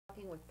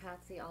talking with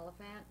Patsy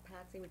Oliphant.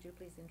 Patsy, would you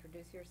please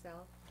introduce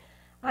yourself?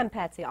 I'm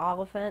Patsy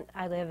Oliphant.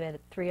 I live at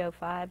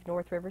 305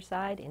 North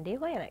Riverside,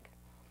 Indialantic.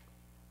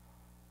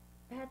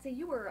 Patsy,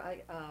 you were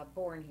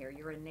born here.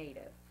 You're a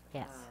native.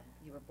 Yes.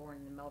 You were born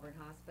in the Melbourne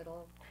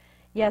Hospital.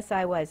 Yes,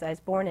 I was. I was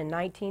born in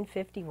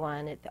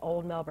 1951 at the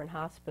old Melbourne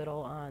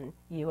Hospital on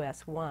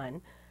US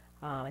 1.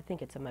 I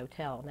think it's a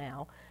motel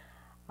now.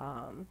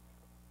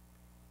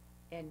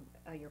 And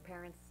your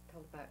parents,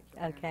 tell about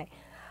your Okay. parents.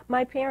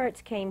 My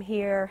parents came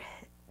here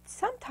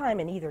sometime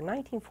in either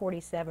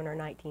 1947 or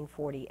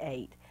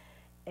 1948.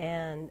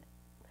 And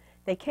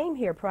they came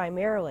here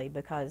primarily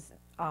because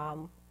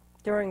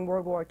during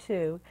World War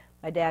II,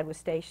 my dad was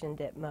stationed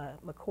at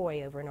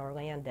McCoy over in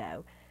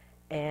Orlando.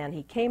 And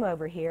he came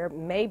over here,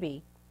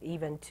 maybe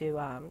even to,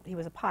 he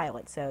was a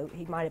pilot, so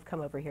he might have come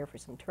over here for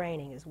some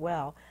training as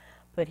well.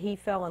 But he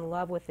fell in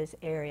love with this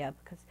area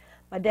because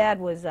my dad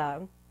was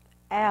an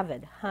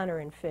avid hunter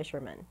and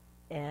fisherman.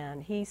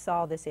 And he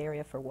saw this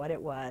area for what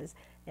it was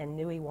and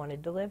knew he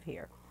wanted to live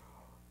here.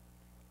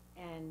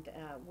 And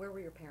where were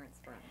your parents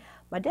from?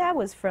 My dad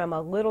was from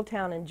a little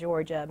town in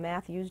Georgia,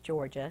 Matthews,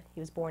 Georgia.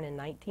 He was born in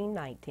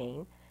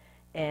 1919.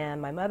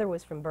 And my mother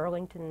was from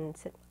Burlington,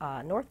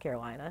 North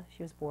Carolina.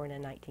 She was born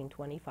in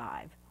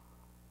 1925.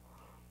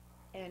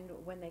 And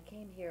when they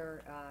came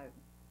here,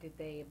 did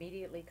they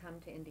immediately come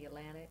to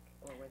Indialantic,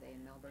 or were they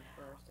in Melbourne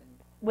first? And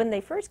when they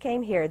first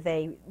came here,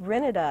 they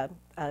rented a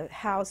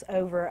house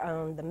over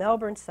on the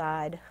Melbourne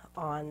side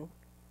on,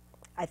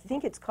 I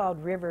think it's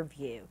called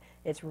Riverview.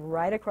 It's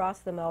right across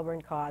the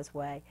Melbourne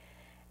Causeway.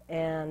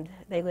 And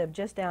they lived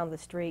just down the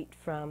street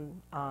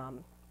from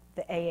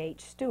the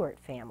A.H. Stewart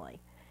family.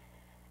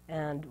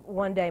 And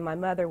one day my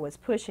mother was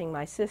pushing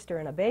my sister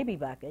in a baby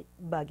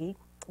buggy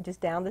just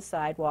down the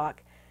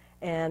sidewalk,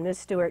 and Miss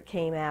Stewart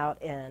came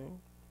out and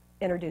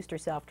introduced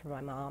herself to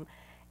my mom.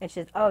 And she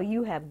said, "Oh,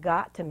 you have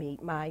got to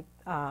meet my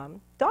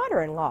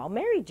daughter-in-law,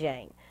 Mary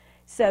Jane."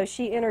 So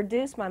she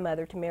introduced my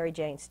mother to Mary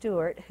Jane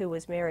Stewart, who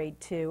was married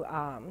to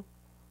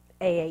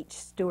A.H.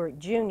 Stewart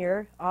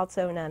Jr.,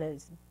 also known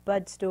as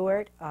Bud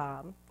Stewart.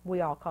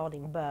 We all called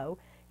him Bo.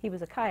 He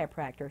was a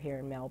chiropractor here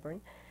in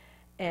Melbourne.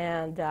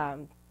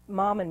 And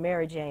Mom and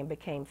Mary Jane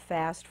became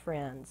fast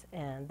friends,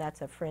 and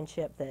that's a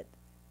friendship that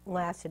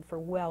lasted for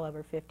well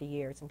over 50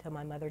 years until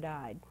my mother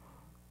died.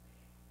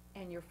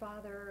 And your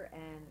father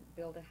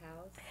built a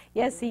house?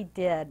 Yes, he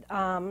did.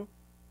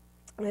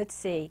 Let's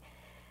see.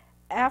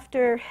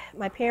 After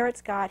my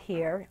parents got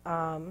here,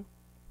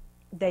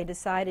 they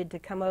decided to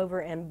come over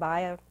and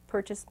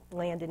purchase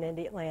land in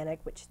Indialantic,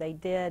 which they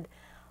did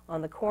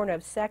on the corner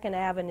of 2nd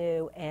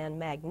Avenue and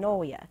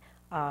Magnolia.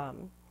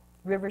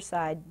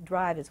 Riverside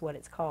Drive is what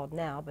it's called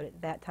now, but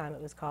at that time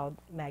it was called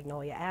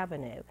Magnolia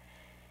Avenue.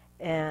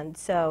 And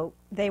so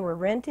they were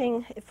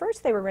renting, at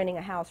first they were renting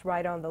a house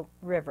right on the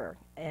river,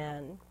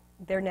 and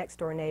their next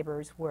door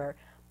neighbors were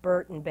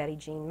Bert and Betty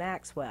Jean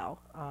Maxwell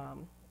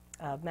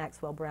of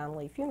Maxwell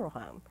Brownlee Funeral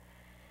Home.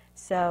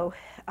 So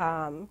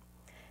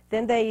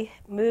then they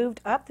moved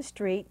up the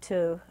street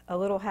to a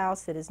little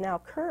house that is now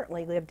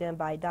currently lived in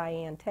by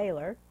Diane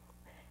Taylor.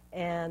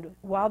 And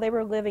while they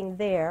were living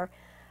there,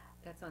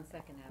 that's on 2nd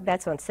Avenue.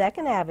 That's on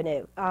 2nd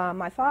Avenue.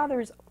 My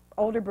father's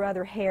older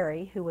brother,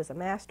 Harry, who was a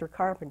master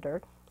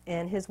carpenter,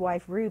 and his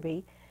wife,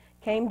 Ruby,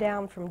 came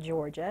down from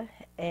Georgia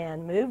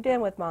and moved in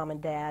with Mom and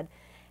Dad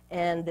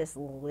in this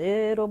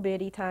little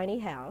bitty tiny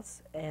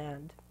house.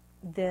 And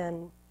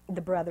then the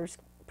brothers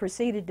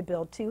proceeded to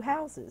build 2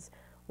 houses,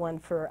 one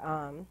for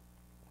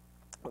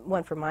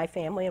my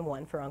family and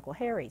one for Uncle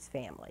Harry's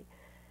family.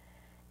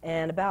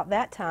 And about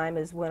that time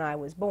is when I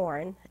was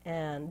born,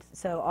 and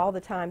so all the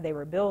time they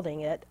were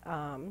building it,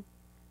 you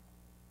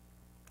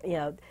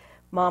know,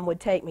 Mom would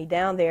take me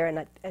down there,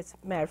 and as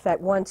a matter of fact,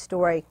 one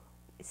story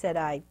said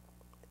I,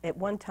 at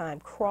one time,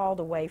 crawled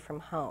away from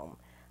home.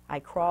 I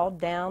crawled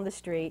down the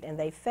street, and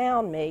they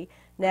found me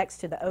next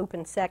to the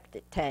open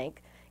septic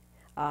tank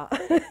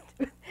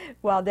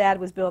while Dad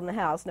was building the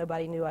house.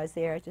 Nobody knew I was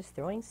there, just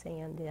throwing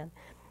sand in.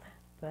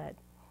 But.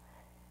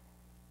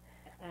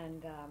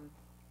 And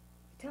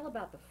tell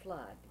about the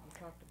flood. You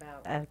talked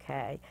about.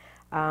 Okay.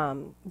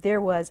 There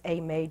was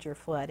a major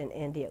flood in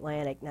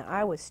Indialantic. Now,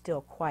 I was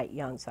still quite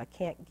young, so I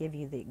can't give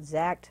you the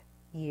exact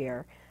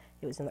year.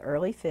 It was in the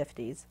early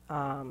 50s.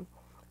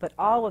 But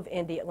all of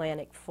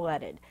Indialantic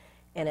flooded.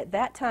 And at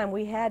that time,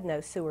 we had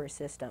no sewer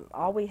system.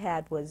 All we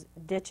had was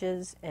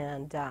ditches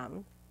and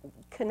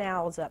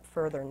canals up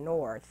further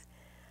north.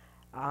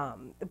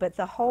 But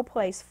the whole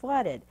place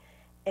flooded.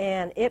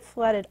 And it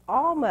flooded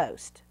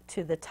almost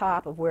to the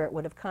top of where it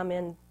would have come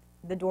in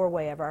the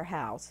doorway of our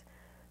house.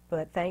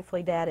 But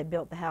thankfully Dad had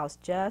built the house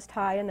just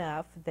high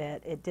enough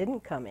that it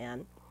didn't come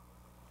in.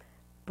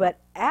 But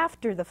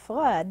after the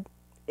flood,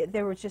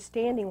 there was just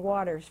standing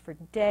waters for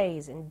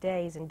days and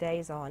days and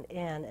days on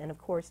end. And of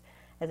course,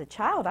 as a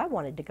child, I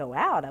wanted to go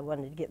out. I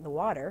wanted to get in the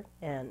water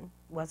and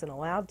wasn't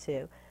allowed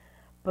to.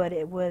 But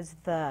it was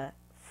the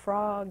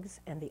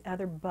frogs and the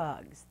other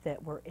bugs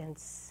that were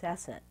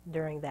incessant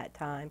during that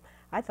time.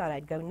 I thought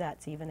I'd go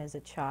nuts even as a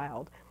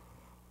child.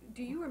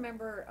 Do you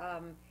remember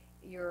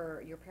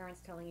your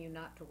parents telling you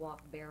not to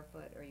walk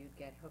barefoot or you'd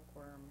get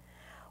hookworm?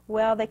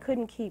 Well, they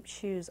couldn't keep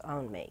shoes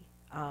on me.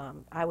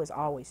 I was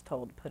always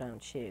told to put on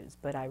shoes,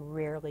 but I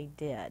rarely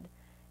did.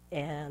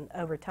 And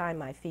over time,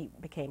 my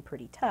feet became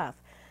pretty tough.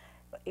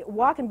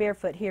 Walking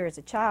barefoot here as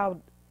a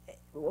child,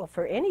 well,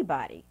 for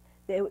anybody,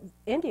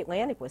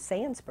 Indialantic was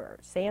sand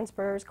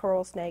spurs,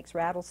 coral snakes,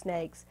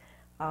 rattlesnakes.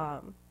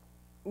 Um,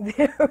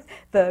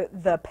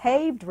 the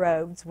paved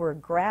roads were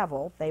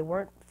gravel. They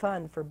weren't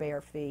fun for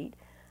bare feet.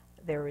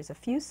 There was a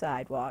few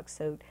sidewalks,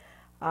 so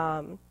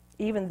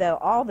even though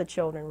all the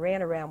children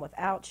ran around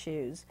without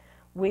shoes,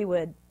 we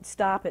would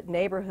stop at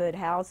neighborhood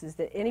houses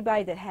that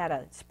anybody that had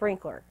a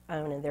sprinkler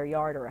on in their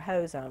yard or a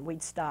hose on,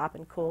 we'd stop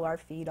and cool our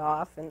feet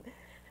off and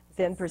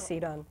then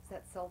proceed on. Is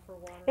that sulfur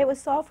water? It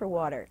was sulfur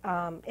water.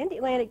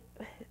 Indialantic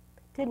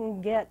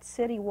didn't get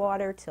city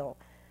water till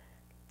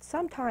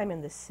sometime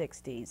in the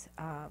 60s.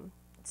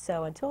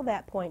 So until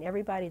that point,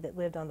 everybody that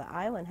lived on the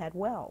island had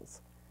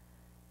wells.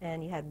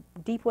 And you had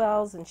deep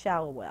wells and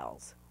shallow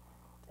wells.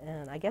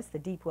 And I guess the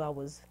deep well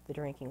was the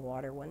drinking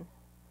water one.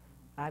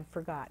 I've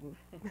forgotten.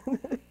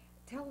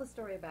 Tell the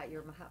story about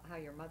how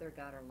your mother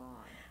got her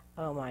lawn.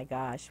 Oh my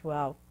gosh.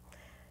 Well,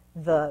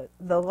 the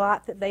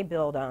lot that they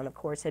built on, of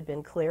course, had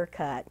been clear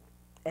cut,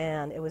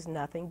 and it was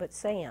nothing but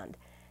sand.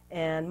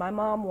 And my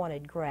mom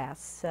wanted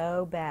grass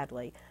so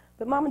badly.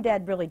 But Mom and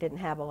Dad really didn't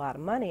have a lot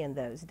of money in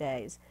those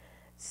days.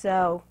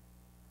 So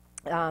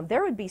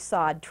there would be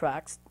sod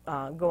trucks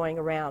going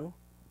around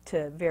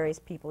to various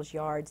people's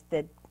yards,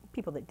 that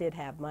people that did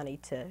have money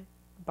to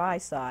buy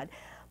sod.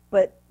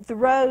 But the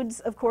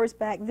roads, of course,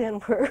 back then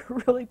were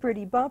really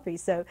pretty bumpy.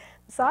 So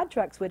sod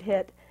trucks would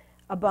hit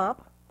a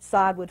bump,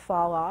 sod would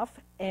fall off,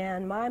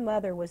 and my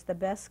mother was the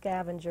best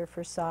scavenger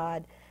for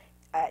sod.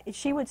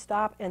 She would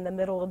stop in the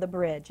middle of the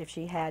bridge if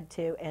she had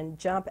to and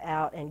jump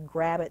out and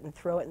grab it and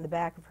throw it in the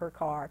back of her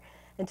car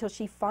until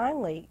she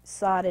finally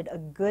sodded a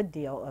good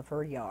deal of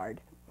her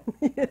yard.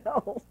 You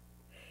know.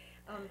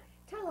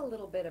 Tell a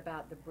little bit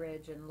about the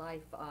bridge and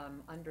life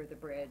under the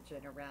bridge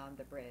and around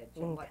the bridge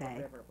and what the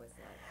river was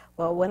like.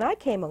 Well, when I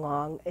came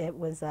along, it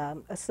was a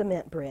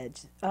cement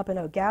bridge. Up in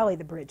O'Galley,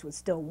 the bridge was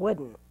still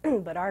wooden,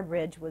 but our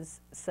bridge was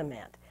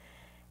cement.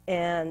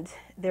 And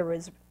there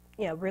was,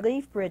 you know,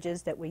 relief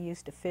bridges that we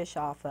used to fish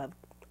off of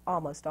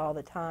almost all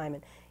the time.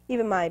 And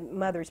even my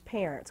mother's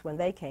parents, when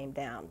they came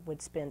down,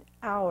 would spend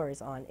hours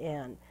on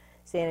end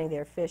standing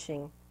there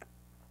fishing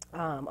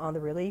on the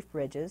relief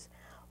bridges.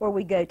 Or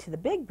we go to the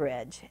big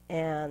bridge,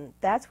 and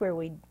that's where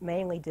we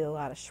mainly do a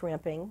lot of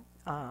shrimping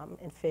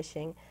and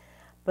fishing.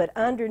 But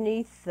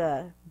underneath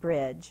the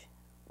bridge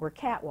were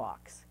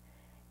catwalks.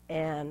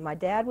 And my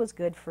dad was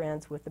good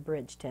friends with the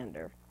bridge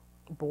tender,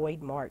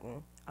 Boyd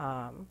Martin.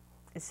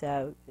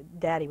 So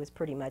Daddy was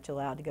pretty much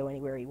allowed to go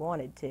anywhere he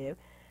wanted to.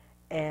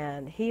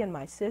 And he and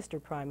my sister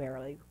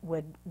primarily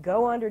would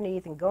go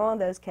underneath and go on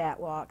those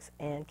catwalks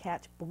and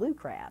catch blue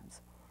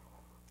crabs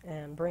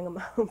and bring them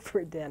home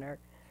for dinner.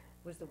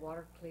 Was the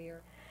water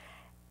clear?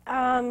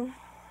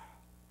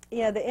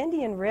 Yeah, the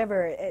Indian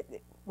River,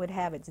 it would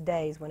have its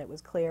days when it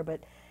was clear,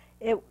 but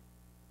it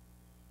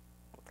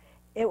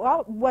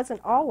wasn't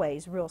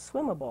always real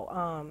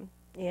swimmable.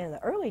 In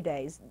the early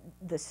days,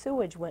 the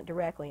sewage went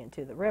directly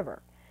into the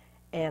river,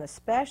 and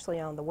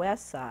especially on the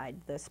west side,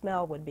 the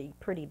smell would be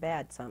pretty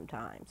bad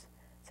sometimes.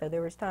 So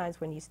there was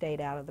times when you stayed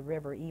out of the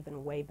river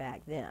even way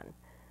back then.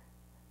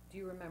 Do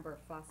you remember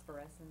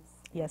phosphorescence?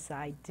 Yes,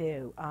 I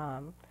do.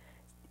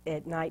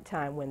 At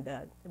nighttime when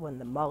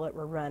the mullet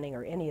were running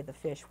or any of the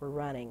fish were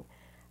running,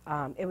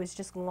 it was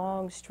just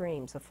long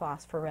streams of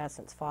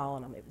phosphorescence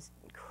following them. It was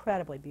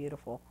incredibly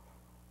beautiful.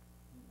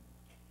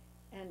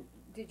 And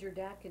did your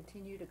dad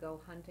continue to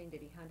go hunting? Did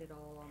he hunt it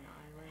all along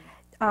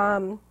the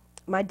island?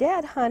 My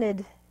dad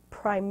hunted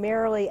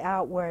primarily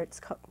out where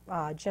it's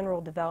General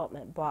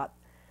Development bought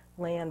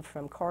land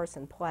from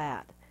Carson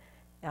Platt,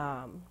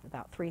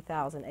 about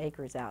 3,000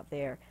 acres out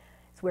there.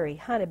 Where he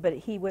hunted, but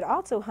he would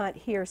also hunt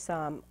here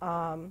some.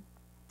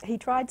 He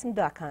tried some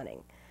duck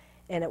hunting,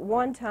 and at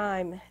one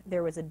time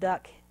there was a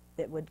duck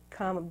that would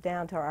come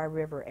down to our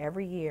river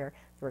every year.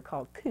 They were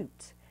called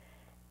coots,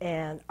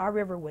 and our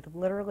river would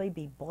literally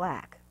be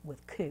black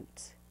with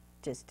coots.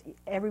 Just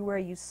everywhere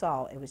you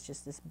saw, it was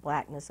just this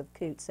blackness of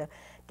coots. So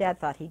Dad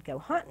thought he'd go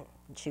hunting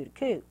and shoot a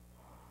coot,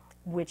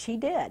 which he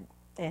did,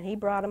 and he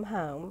brought them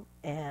home,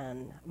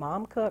 and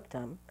Mom cooked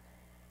them.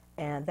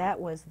 And that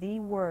was the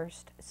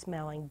worst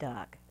smelling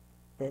duck.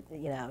 That,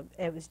 you know,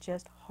 it was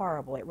just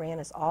horrible. It ran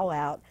us all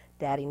out.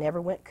 Daddy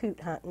never went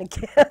coot hunting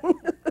again.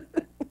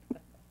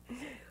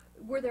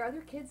 Were there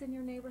other kids in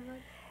your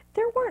neighborhood?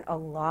 There weren't a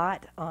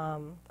lot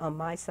on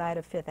my side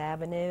of Fifth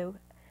Avenue.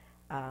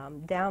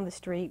 Down the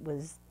street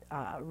was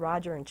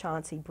Roger and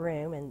Chauncey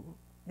Broom, and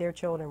their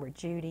children were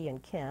Judy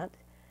and Kent.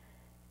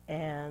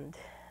 And,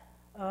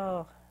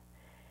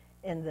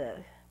 in the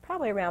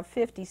probably around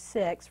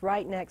 56,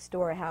 right next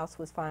door, a house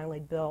was finally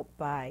built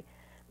by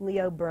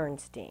Leo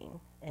Bernstein,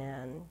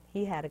 and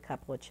he had a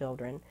couple of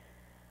children,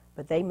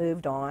 but they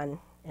moved on,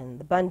 and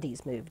the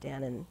Bundys moved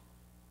in and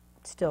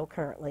still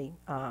currently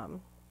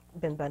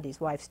Ben Bundy's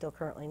wife still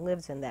currently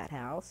lives in that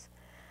house.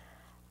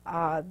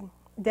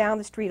 Down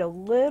the street a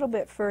little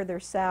bit further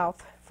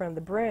south from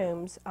the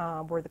Brooms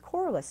were the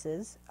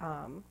Corlises,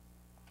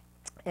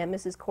 and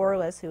Mrs.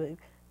 Corliss, who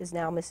is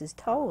now Mrs.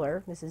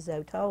 Toller, Mrs.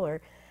 Zoe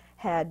Toller,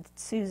 had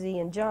Susie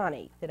and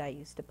Johnny that I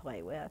used to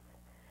play with.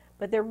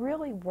 But there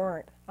really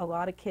weren't a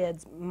lot of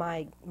kids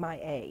my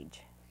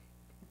age.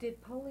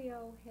 Did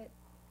polio hit?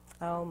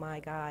 Oh my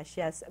gosh,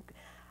 yes.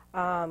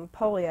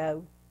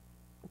 Polio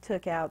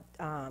took out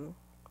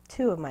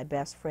two of my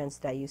best friends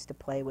that I used to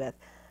play with.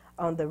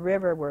 On the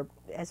river were,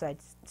 as I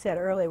said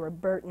earlier, were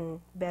Bert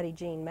and Betty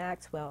Jean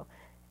Maxwell,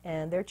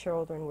 and their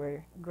children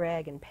were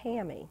Greg and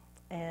Pammy.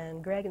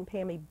 And Greg and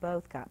Pammy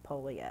both got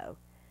polio,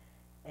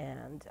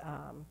 and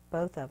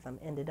both of them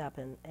ended up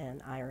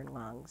in iron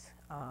lungs.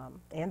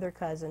 And their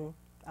cousin,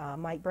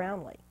 Mike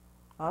Brownlee,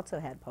 also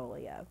had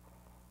polio.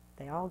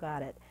 They all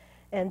got it.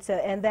 And so,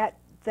 and that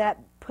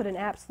put an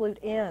absolute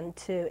end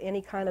to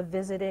any kind of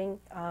visiting.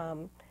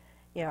 You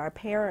know, our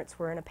parents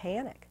were in a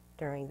panic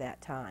during that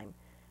time.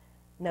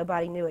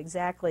 Nobody knew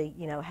exactly,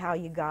 you know, how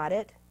you got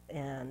it,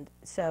 and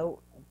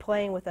so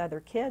playing with other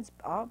kids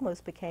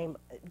almost became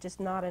just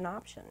not an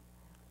option.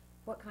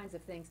 What kinds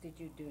of things did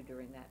you do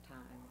during that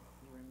time?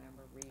 Do you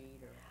remember,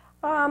 read,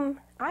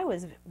 or? I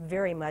was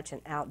very much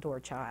an outdoor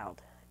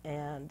child,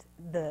 and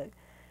the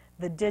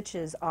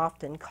ditches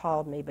often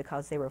called me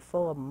because they were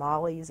full of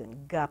mollies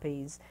and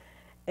guppies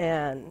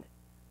and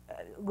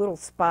little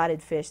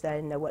spotted fish that I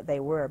didn't know what they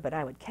were, but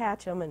I would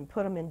catch them and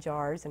put them in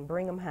jars and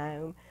bring them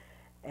home.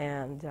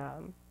 And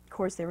of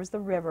course there was the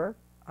river.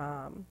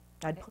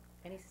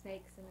 Any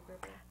snakes in the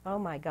river? Oh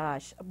my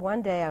gosh.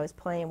 One day I was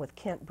playing with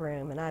Kent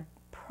Broom, and I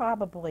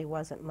probably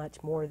wasn't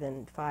much more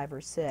than 5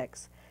 or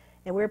 6.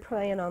 And we were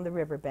playing on the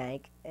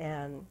riverbank,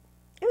 and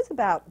it was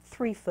about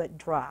 3-foot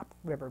drop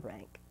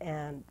riverbank,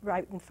 and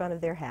right in front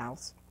of their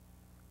house.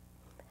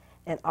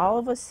 And all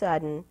of a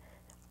sudden,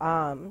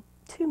 2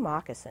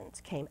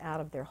 moccasins came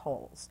out of their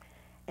holes.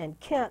 And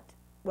Kent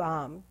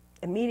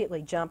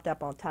immediately jumped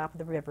up on top of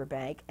the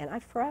riverbank, and I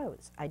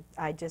froze.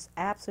 I just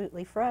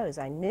absolutely froze.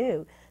 I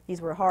knew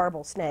these were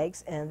horrible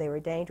snakes and they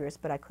were dangerous,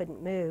 but I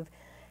couldn't move.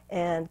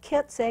 And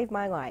Kent saved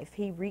my life.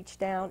 He reached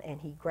down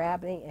and he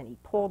grabbed me and he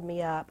pulled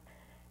me up,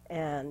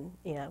 and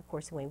you know, of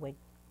course, we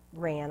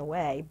ran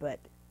away,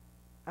 but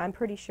I'm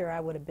pretty sure I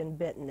would have been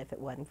bitten if it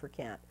wasn't for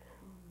Kent.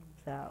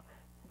 So,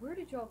 where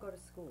did you all go to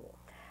school?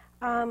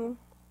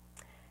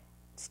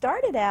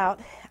 Started out,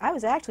 I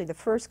was actually the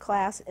first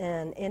class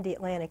in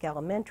Indialantic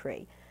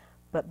Elementary,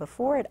 but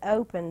before it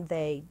opened,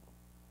 they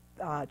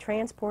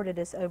transported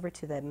us over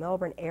to the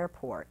Melbourne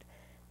airport.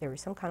 There were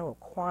some kind of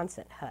little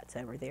Quonset huts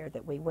over there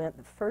that we went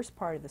the first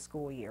part of the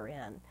school year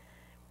in.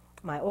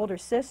 My older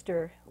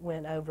sister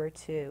went over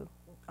to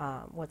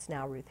what's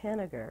now Ruth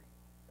Henniger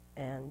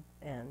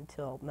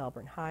until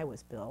Melbourne High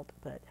was built,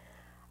 but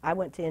I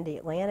went to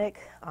Indialantic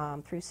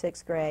through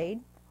 6th grade.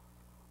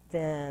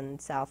 Then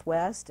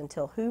Southwest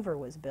until Hoover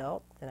was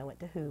built. Then I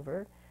went to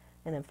Hoover,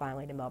 and then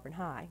finally to Melbourne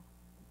High.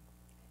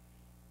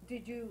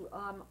 Did you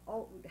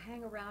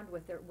hang around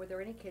with were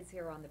there any kids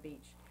here on the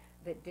beach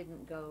that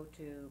didn't go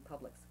to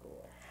public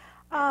school?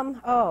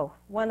 Oh,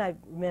 one I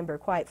remember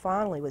quite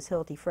fondly was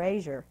Hilty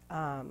Frazier.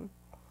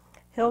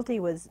 Hilty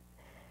was,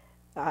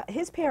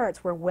 his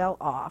parents were well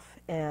off,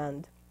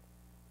 and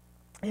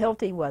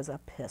Hilty was a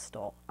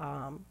pistol.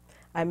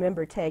 I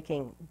remember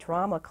taking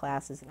drama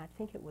classes, and I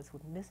think it was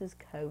with Mrs.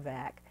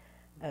 Kovac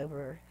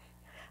over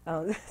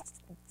 2nd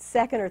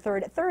or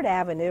 3rd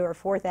Avenue or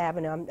 4th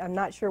Avenue. I'm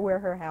not sure where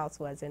her house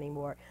was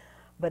anymore,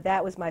 but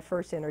that was my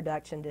first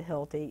introduction to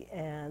Hilty,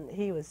 and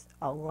he was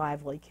a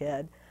lively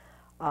kid.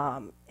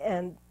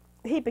 And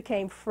he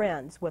became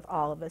friends with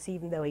all of us,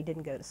 even though he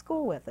didn't go to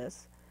school with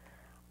us.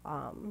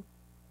 I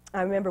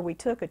remember we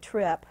took a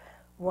trip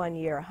one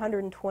year,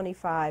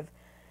 125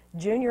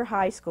 junior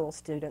high school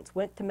students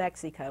went to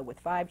Mexico with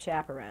 5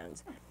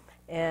 chaperones,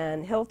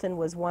 and Hilton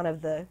was one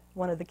of the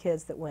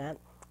kids that went,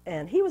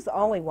 and he was the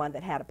only one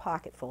that had a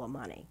pocket full of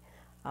money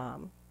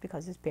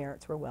because his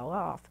parents were well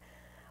off.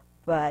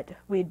 But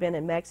we'd been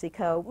in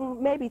Mexico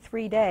maybe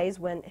 3 days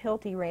when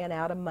Hilty ran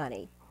out of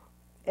money,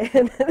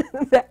 and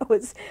that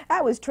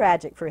was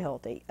tragic for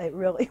Hilty. It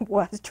really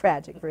was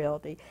tragic for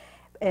Hilty,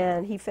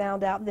 and he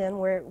found out then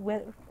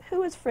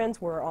who his friends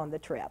were on the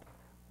trip.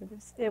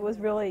 It was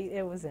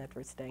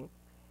interesting.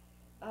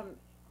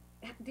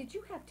 Did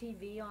you have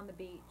TV on the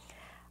beach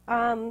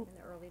In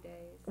the early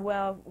days?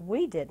 Well,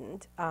 we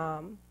didn't,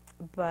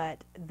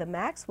 but the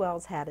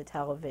Maxwells had a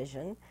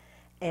television,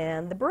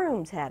 and the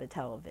Brooms had a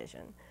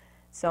television.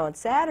 So on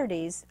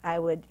Saturdays, I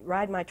would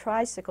ride my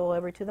tricycle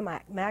over to the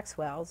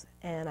Maxwells,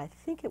 and I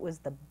think it was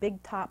the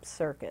Big Top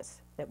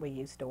Circus that we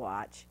used to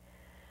watch.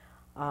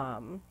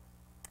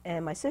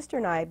 And my sister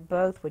and I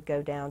both would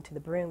go down to the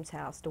Brooms'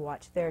 house to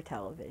watch their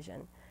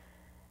television.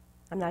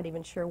 I'm not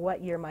even sure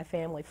what year my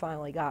family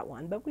finally got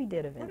one, but we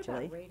did eventually.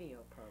 What about radio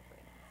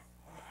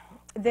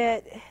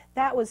programs?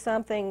 That was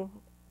something,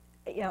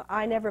 you know,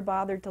 I never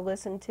bothered to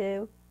listen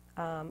to.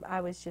 I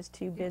was just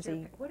too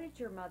busy. What did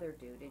your mother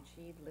do? Did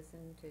she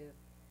listen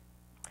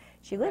to?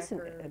 She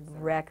listened to Records or-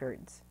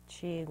 records.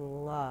 She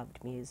loved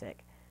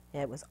music.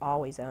 It was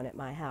always on at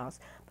my house.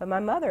 But my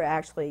mother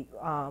actually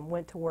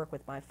went to work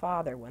with my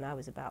father when I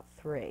was about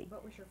 3.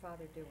 What was your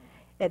father doing?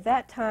 At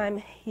that time,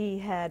 he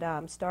had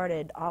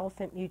started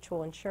Oliphant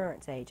Mutual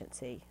Insurance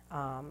Agency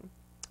on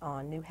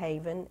New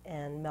Haven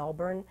and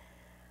Melbourne,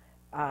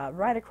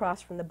 right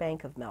across from the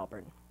Bank of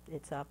Melbourne.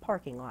 It's a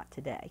parking lot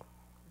today.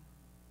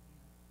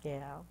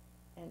 Yeah.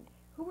 And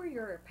who were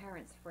your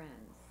parents'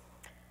 friends?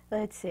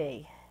 Let's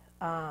see.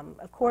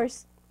 Of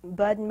course,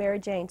 Bud and Mary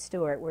Jane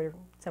Stewart were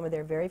some of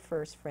their very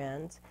first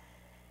friends,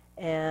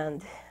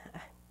 and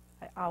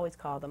I always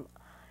call them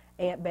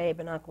Aunt Babe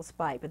and Uncle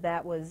Spike, but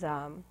that was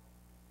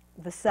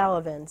the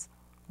Sullivans.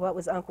 What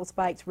was Uncle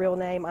Spike's real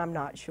name? I'm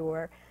not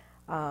sure.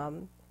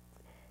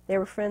 They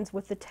were friends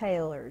with the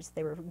Taylors.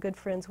 They were good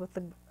friends with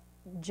the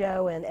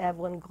Joe and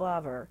Evelyn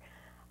Glover.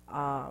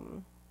 Oh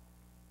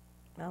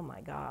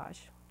my gosh.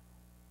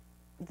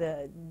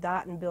 The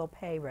Dot and Bill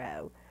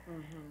Payrow.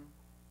 Mm-hmm.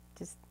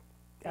 Just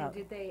And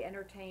did they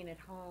entertain at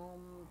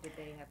home? Did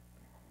they have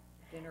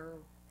dinner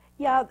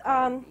yeah,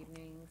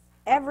 evenings?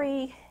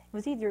 it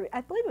was either,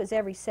 I believe it was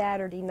every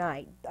Saturday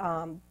night.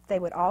 They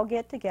would all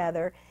get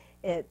together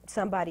at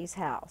somebody's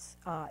house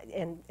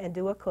and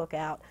do a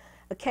cookout.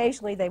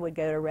 Occasionally they would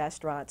go to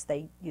restaurants.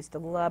 They used to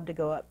love to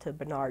go up to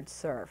Bernard's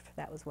Surf.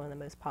 That was one of the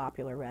most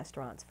popular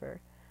restaurants for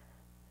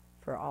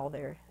all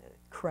their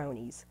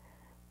cronies.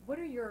 What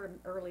are your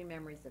early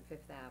memories of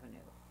Fifth Avenue?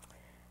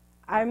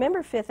 I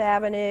remember Fifth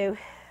Avenue,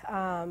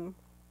 it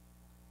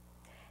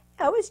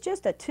was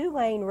just a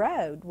 2-lane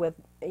road with,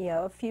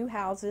 a few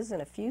houses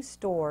and a few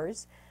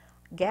stores,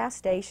 gas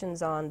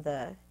stations on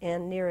the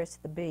end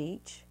nearest the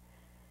beach.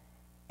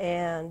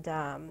 And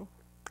I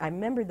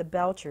remember the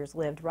Belchers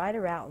lived right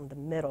around in the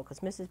middle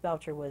because Mrs.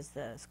 Belcher was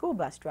the school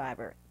bus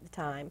driver at the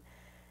time.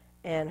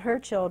 And her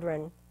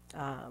children,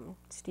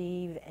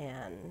 Steve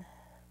and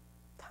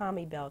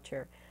Tommy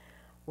Belcher,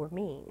 were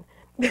mean.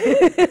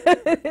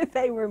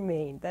 They were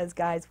mean. Those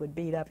guys would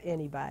beat up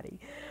anybody.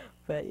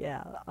 But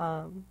yeah.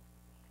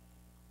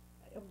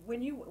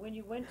 When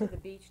you went to the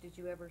beach, did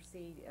you ever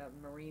see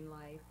marine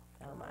life?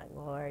 Oh my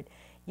Lord.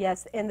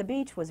 Yes, and the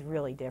beach was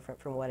really different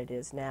from what it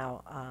is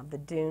now. The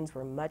dunes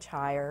were much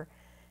higher.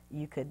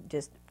 You could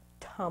just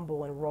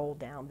tumble and roll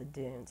down the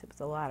dunes. It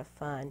was a lot of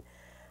fun.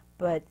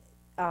 But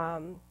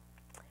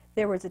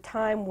there was a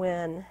time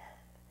when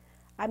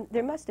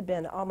there must have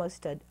been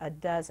almost a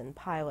dozen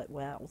pilot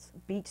wells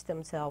beached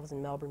themselves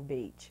in Melbourne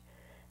Beach.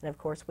 And of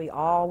course we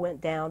all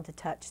went down to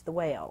touch the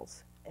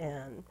whales.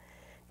 And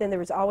then there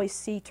was always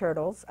sea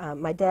turtles.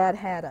 My dad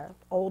had an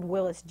old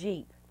Willis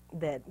Jeep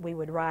that we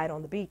would ride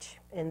on the beach.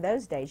 In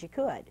those days you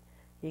could.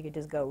 You could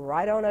just go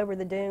right on over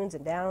the dunes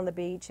and down on the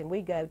beach, and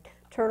we'd go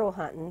turtle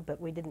hunting,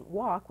 but we didn't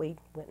walk, we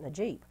went in a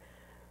Jeep.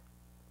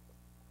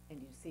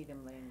 And you'd see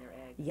them laying their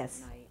eggs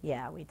Yes, at night.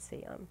 yeah, we'd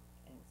see them.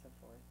 And so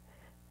forth.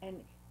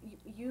 And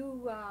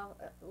you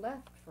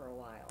left for a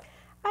while.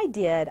 I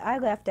did. I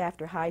left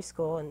after high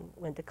school and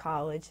went to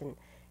college and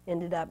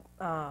ended up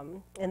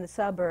in the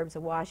suburbs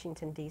of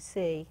Washington,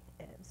 D.C.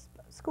 as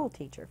a school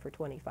teacher for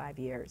 25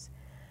 years.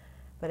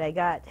 But I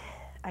got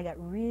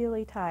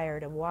really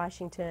tired of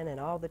Washington and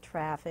all the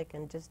traffic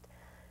and just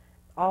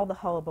all the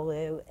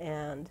hullabaloo.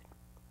 And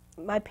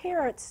my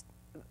parents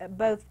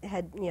both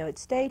had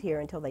stayed here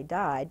until they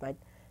died. My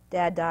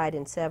dad died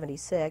in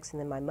 '76 and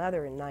then my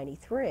mother in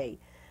 '93.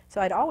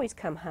 So I'd always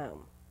come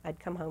home. I'd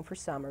come home for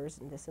summers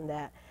and this and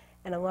that.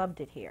 And I loved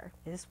it here.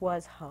 This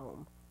was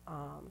home.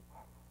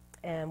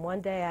 And one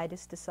day I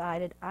just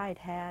decided I'd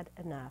had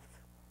enough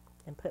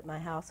and put my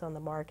house on the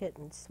market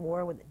and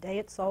swore the day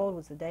it sold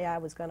was the day I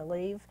was going to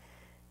leave.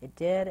 It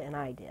did, and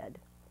I did.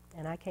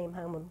 And I came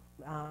home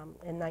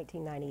in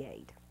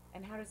 1998.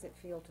 And how does it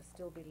feel to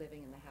still be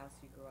living in the house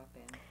you grew up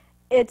in?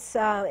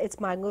 It's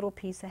my little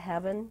piece of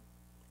heaven.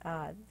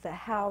 The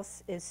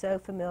house is so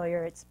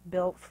familiar. It's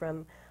built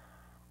from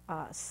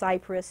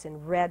cypress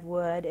and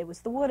redwood. It was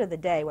the wood of the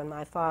day when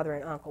my father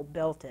and uncle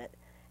built it.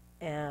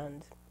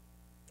 And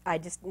I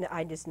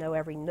just know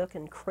every nook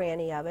and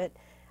cranny of it.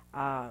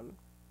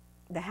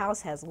 The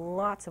house has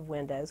lots of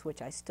windows,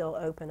 which I still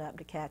open up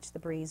to catch the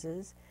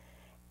breezes.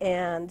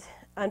 And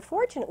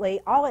unfortunately,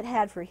 all it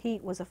had for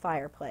heat was a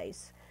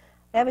fireplace.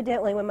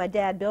 Evidently, when my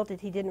dad built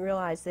it, he didn't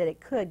realize that it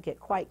could get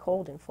quite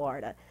cold in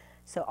Florida.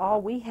 So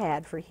all we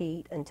had for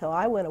heat until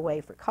I went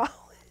away for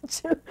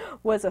college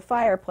was a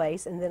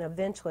fireplace and then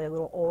eventually a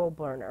little oil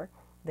burner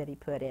that he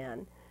put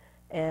in.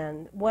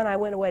 And when I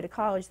went away to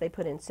college, they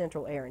put in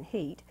central air and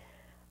heat.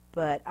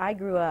 But I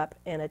grew up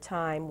in a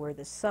time where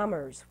the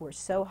summers were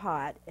so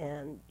hot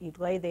and you'd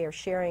lay there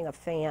sharing a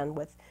fan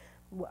with,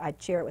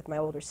 I'd share it with my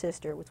older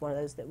sister. It was one of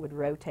those that would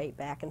rotate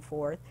back and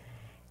forth.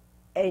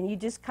 And you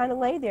just kind of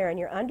lay there in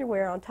your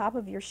underwear on top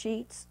of your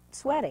sheets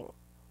sweating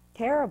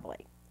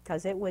terribly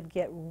because it would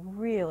get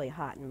really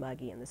hot and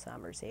muggy in the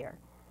summers here.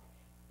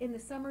 In the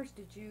summers,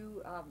 did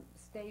you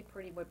stay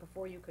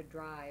before you could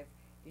drive,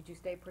 did you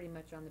stay pretty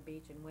much on the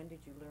beach, and when did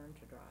you learn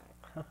to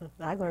drive?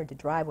 I learned to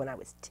drive when I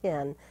was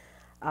 10.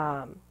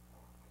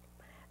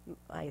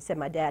 like I said,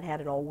 my dad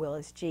had an old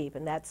Willis Jeep,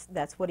 and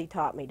that's what he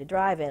taught me to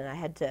drive in. I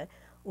had to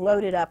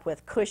load it up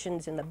with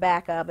cushions in the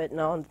back of it and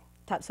on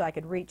top so I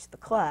could reach the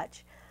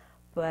clutch.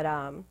 But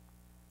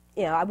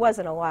you know, I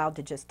wasn't allowed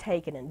to just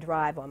take it and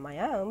drive on my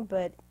own,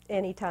 but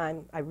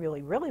anytime I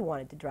really, really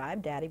wanted to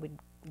drive, Daddy would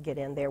get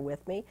in there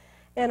with me,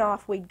 and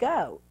off we'd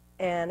go.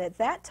 And at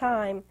that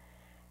time,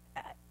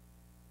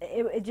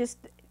 it just,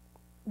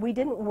 we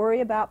didn't worry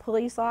about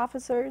police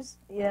officers,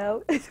 you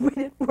know. We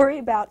didn't worry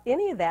about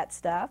any of that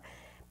stuff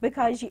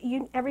because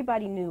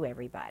everybody knew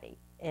everybody.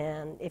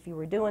 And if you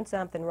were doing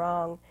something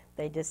wrong,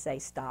 they'd just say,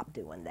 stop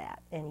doing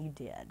that, and you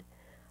did.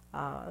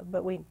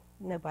 But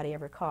nobody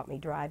ever caught me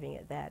driving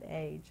at that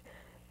age.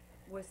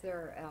 Was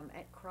there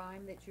a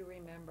crime that you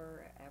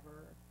remember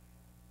ever?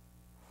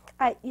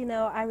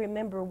 I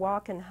remember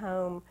walking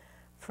home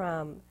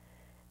from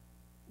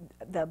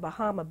the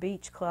Bahama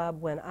Beach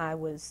Club when I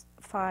was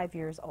 5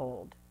 years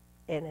old,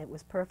 and it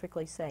was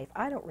perfectly safe.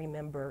 I don't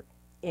remember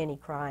any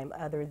crime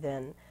other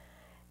than,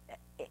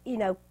 you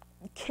know,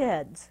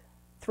 kids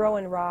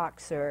throwing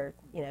rocks or,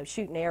 you know,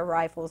 shooting air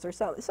rifles or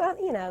something, so,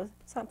 you know,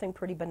 something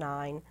pretty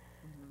benign.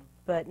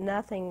 But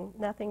nothing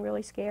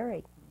really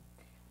scary.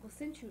 Well,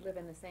 since you live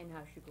in the same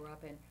house you grew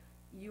up in,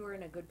 you were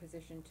in a good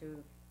position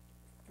to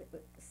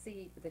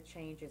see the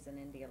changes in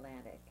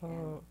Indialantic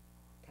and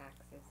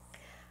taxes.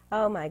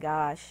 Oh my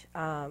gosh.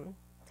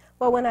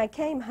 Well, when I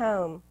came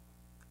home,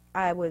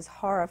 I was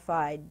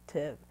horrified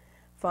to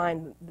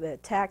find the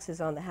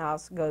taxes on the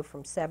house go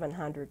from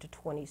 $700 to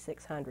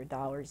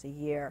 $2,600 a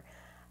year.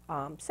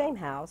 Same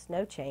house,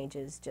 no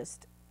changes,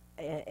 just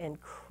an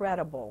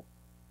incredible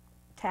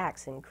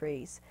tax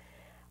increase.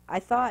 I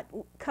thought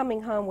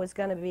coming home was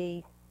going to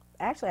be,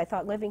 actually I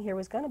thought living here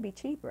was going to be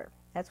cheaper.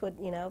 That's what,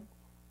 you know,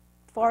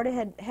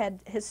 Florida had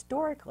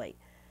historically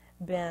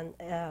been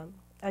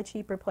a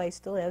cheaper place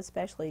to live,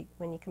 especially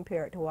when you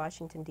compare it to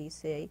Washington,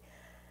 D.C.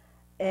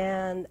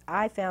 And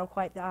I found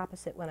quite the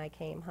opposite when I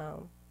came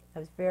home. I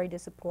was very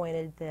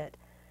disappointed that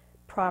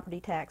property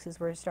taxes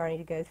were starting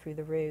to go through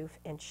the roof.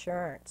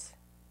 Insurance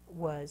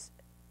was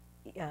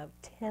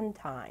 10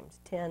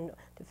 to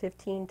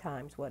 15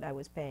 times what I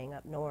was paying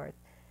up north.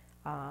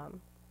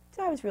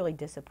 So I was really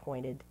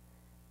disappointed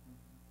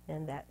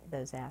in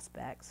those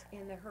aspects.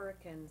 In the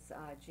hurricanes,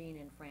 Jean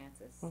and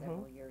Francis,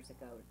 several years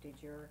ago, did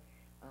your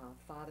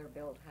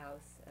father-built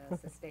house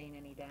sustain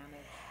any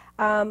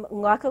damage?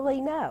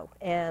 Luckily, no.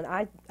 And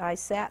I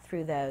sat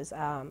through those.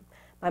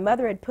 My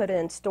mother had put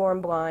in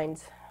storm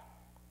blinds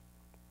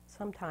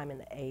sometime in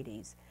the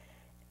 80s,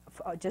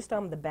 just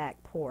on the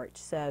back porch.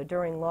 So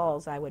during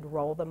lulls, I would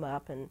roll them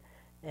up and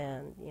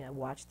you know,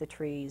 watch the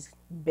trees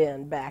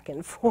bend back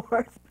and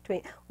forth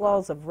between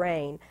lulls of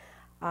rain.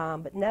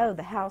 But no,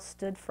 the house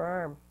stood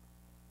firm.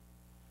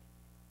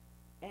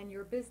 And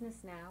your business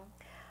now?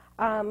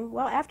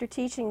 Well, after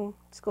teaching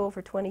school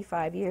for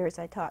 25 years,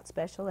 I taught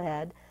special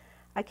ed.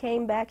 I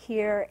came back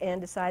here and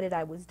decided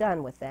I was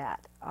done with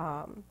that,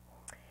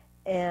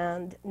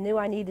 and knew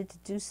I needed to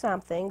do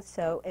something.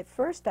 So at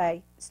first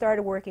I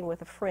started working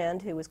with a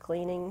friend who was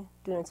doing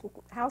some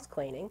house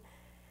cleaning,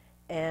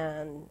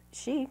 and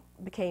she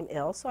became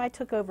ill, so I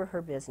took over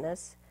her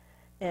business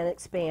and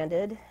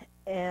expanded.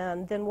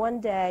 And then one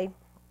day,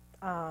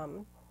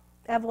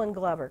 Evelyn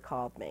Glover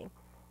called me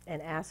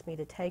and asked me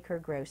to take her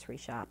grocery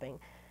shopping.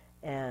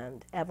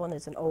 And Evelyn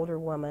is an older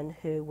woman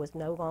who was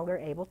no longer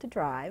able to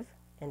drive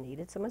and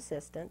needed some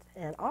assistance,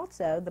 and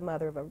also the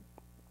mother of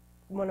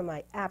one of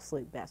my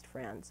absolute best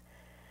friends.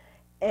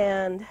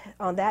 And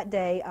on that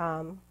day,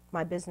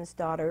 my business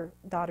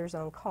Daughters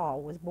on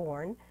Call was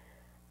born,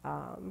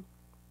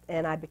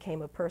 and I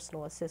became a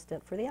personal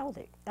assistant for the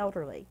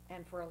elderly.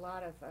 And for a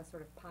lot of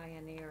sort of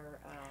pioneer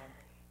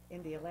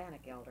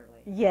Indialantic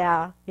elderly.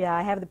 Yeah,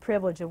 I have the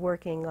privilege of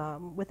working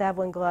with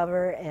Evelyn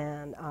Glover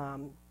and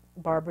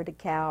Barbara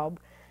DeKalb,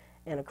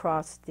 and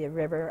across the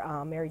river,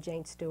 Mary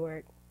Jane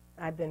Stewart.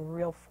 I've been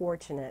real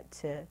fortunate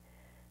to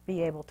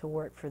be able to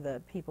work for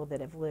the people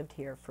that have lived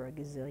here for a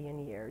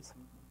gazillion years.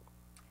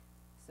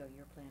 So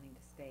you're planning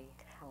to stay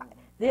home?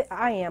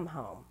 I am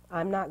home.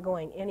 I'm not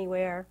going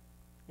anywhere.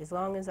 As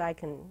long as I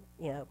can,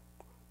 you know,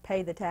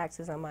 pay the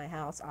taxes on my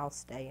house, I'll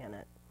stay in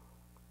it.